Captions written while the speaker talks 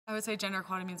I would say gender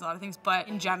equality means a lot of things, but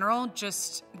in general,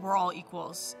 just we're all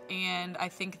equals. And I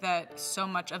think that so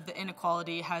much of the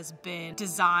inequality has been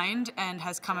designed and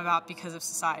has come about because of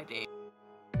society.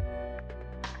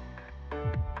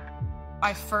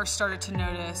 I first started to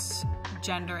notice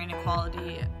gender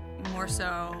inequality more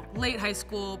so late high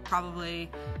school,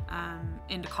 probably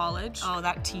into college. Oh,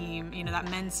 that team,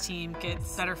 that men's team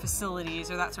gets better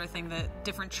facilities or that sort of thing, the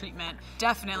different treatment.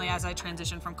 Definitely as I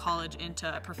transitioned from college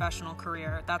into a professional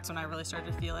career, that's when I really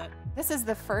started to feel it. This is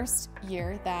the first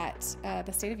year that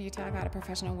the state of Utah got a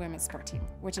professional women's sport team,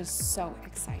 which is so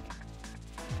exciting.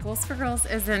 Goals for Girls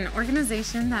is an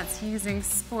organization that's using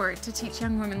sport to teach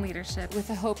young women leadership with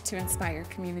the hope to inspire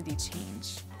community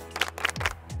change.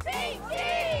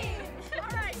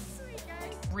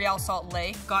 Real Salt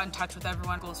Lake got in touch with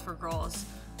everyone. Goals for Girls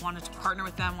wanted to partner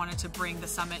with them, wanted to bring the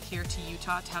summit here to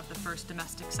Utah to have the first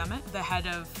domestic summit. The head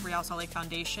of Real Salt Lake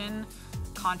Foundation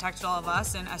contacted all of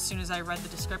us, and as soon as I read the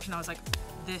description, I was like,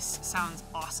 this sounds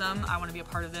awesome. I want to be a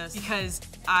part of this, because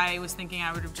I was thinking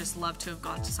I would have just loved to have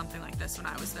gone to something like this when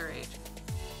I was their age.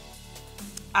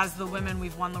 As the women,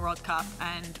 we've won the World Cup,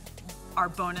 and our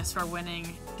bonus for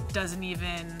winning doesn't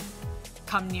even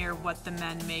come near what the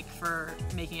men make for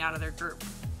making out of their group.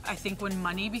 I think when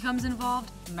money becomes involved,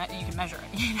 you can measure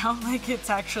it, Like it's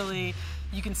actually,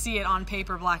 you can see it on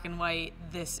paper, black and white,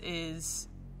 this is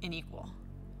unequal.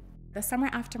 The summer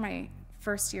after my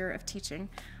first year of teaching,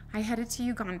 I headed to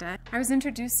Uganda. I was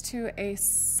introduced to a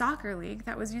soccer league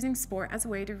that was using sport as a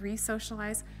way to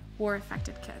re-socialize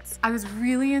war-affected kids. I was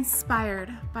really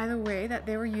inspired by the way that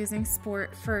they were using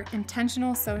sport for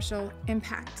intentional social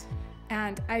impact.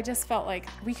 And I just felt like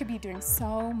we could be doing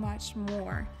so much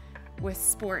more with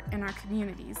sport in our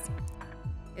communities.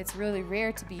 It's really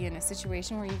rare to be in a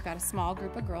situation where you've got a small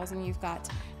group of girls and you've got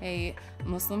a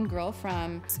Muslim girl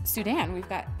from Sudan, we've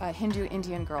got a Hindu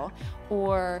Indian girl,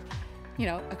 or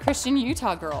a Christian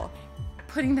Utah girl.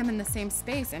 Putting them in the same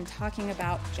space and talking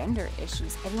about gender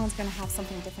issues. Everyone's going to have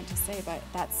something different to say, but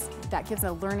that gives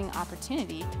a learning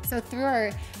opportunity. So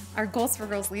through our Goals for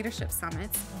Girls Leadership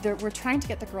Summits, we're trying to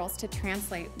get the girls to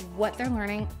translate what they're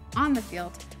learning on the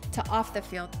field to off the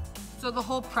field. So the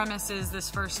whole premise is this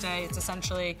first day, it's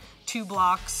essentially 2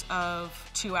 blocks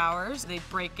of 2 hours. They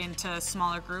break into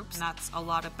smaller groups, and that's a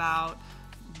lot about,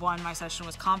 one, my session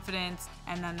was confidence,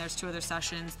 and then there's 2 other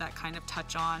sessions that kind of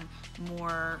touch on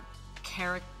more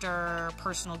character,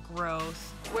 personal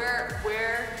growth.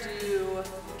 Where do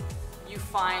you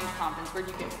find confidence? Where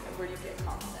do you get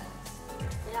confidence?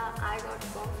 Yeah, I got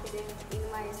confidence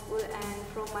in my school and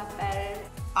from my parents.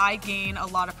 I gain a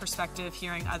lot of perspective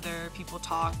hearing other people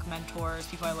talk, mentors,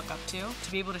 people I look up to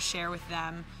be able to share with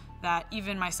them that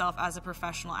even myself as a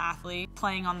professional athlete,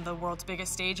 playing on the world's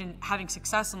biggest stage and having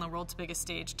success on the world's biggest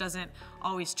stage doesn't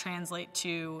always translate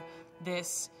to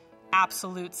this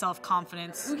absolute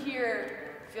self-confidence. Who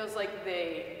here feels like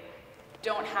they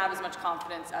don't have as much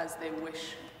confidence as they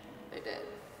wish they did?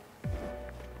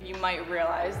 You might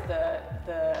realize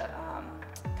the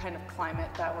kind of climate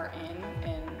that we're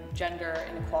in gender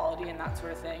inequality and that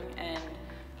sort of thing, and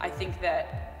I think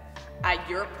that at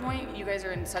your point, you guys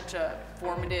are in such a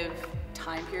formative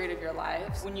time period of your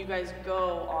lives. When you guys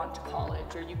go on to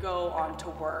college or you go on to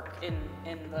work in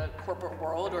the corporate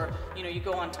world, or you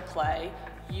go on to play,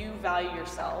 you value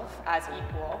yourself as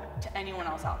equal to anyone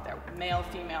else out there, male,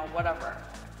 female, whatever.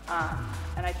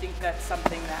 And I think that's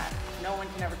something that no one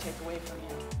can ever take away from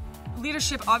you.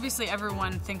 Leadership, obviously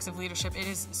everyone thinks of leadership. It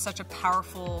is such a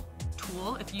powerful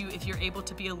tool. If you're able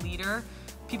to be a leader,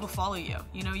 people follow you.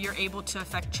 You're able to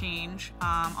affect change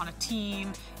on a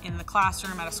team, in the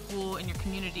classroom, at a school, in your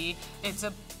community. It's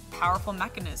a powerful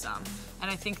mechanism. And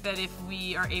I think that if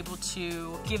we are able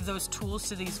to give those tools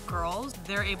to these girls,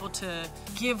 they're able to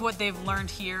give what they've learned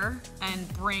here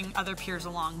and bring other peers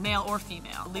along, male or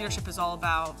female. Leadership is all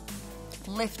about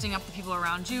lifting up the people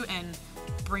around you and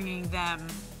bringing them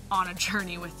on a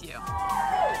journey with you.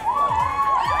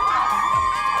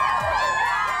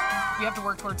 We have to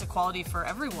work towards equality for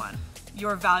everyone.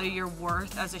 Your value, your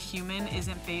worth as a human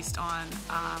isn't based on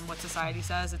what society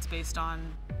says, it's based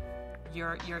on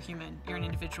you're a human, you're an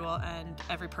individual, and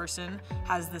every person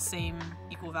has the same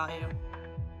equal value.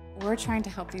 We're trying to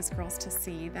help these girls to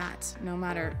see that no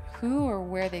matter who or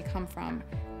where they come from,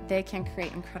 they can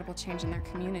create incredible change in their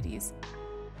communities.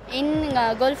 In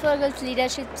Goals for Girls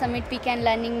Leadership Summit, we can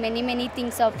learning many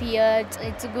things of here.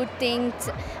 It's a good thing.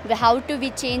 How to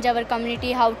we change our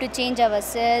community, how to change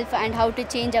ourselves, and how to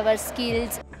change our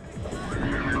skills.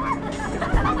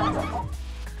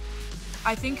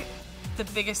 I think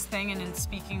the biggest thing, and in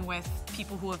speaking with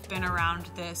people who have been around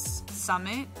this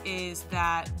summit, is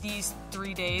that these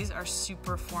 3 days are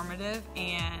super formative,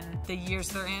 and the years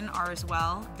they're in are as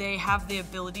well. They have the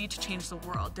ability to change the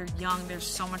world. They're young, there's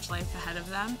so much life ahead of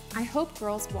them. I hope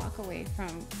girls walk away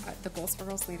from the Goals for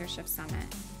Girls Leadership Summit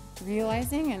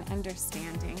realizing and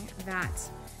understanding that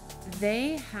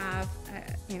they have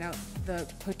the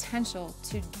potential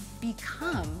to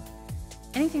become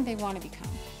anything they want to become,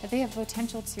 that they have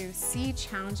potential to see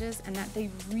challenges and that they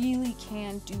really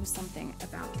can do something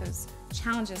about those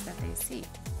challenges that they see.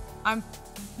 I'm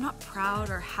not proud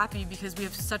or happy because we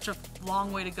have such a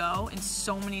long way to go in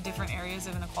so many different areas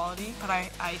of inequality, but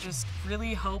I just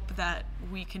really hope that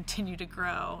we continue to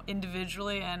grow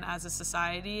individually and as a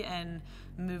society and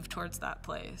move towards that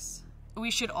place.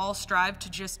 We should all strive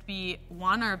to just be,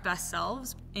 one, our best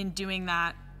selves. In doing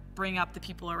that, bring up the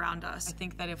people around us. I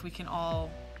think that if we can all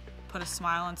put a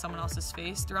smile on someone else's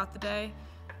face throughout the day,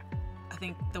 I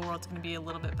think the world's going to be a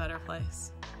little bit better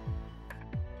place.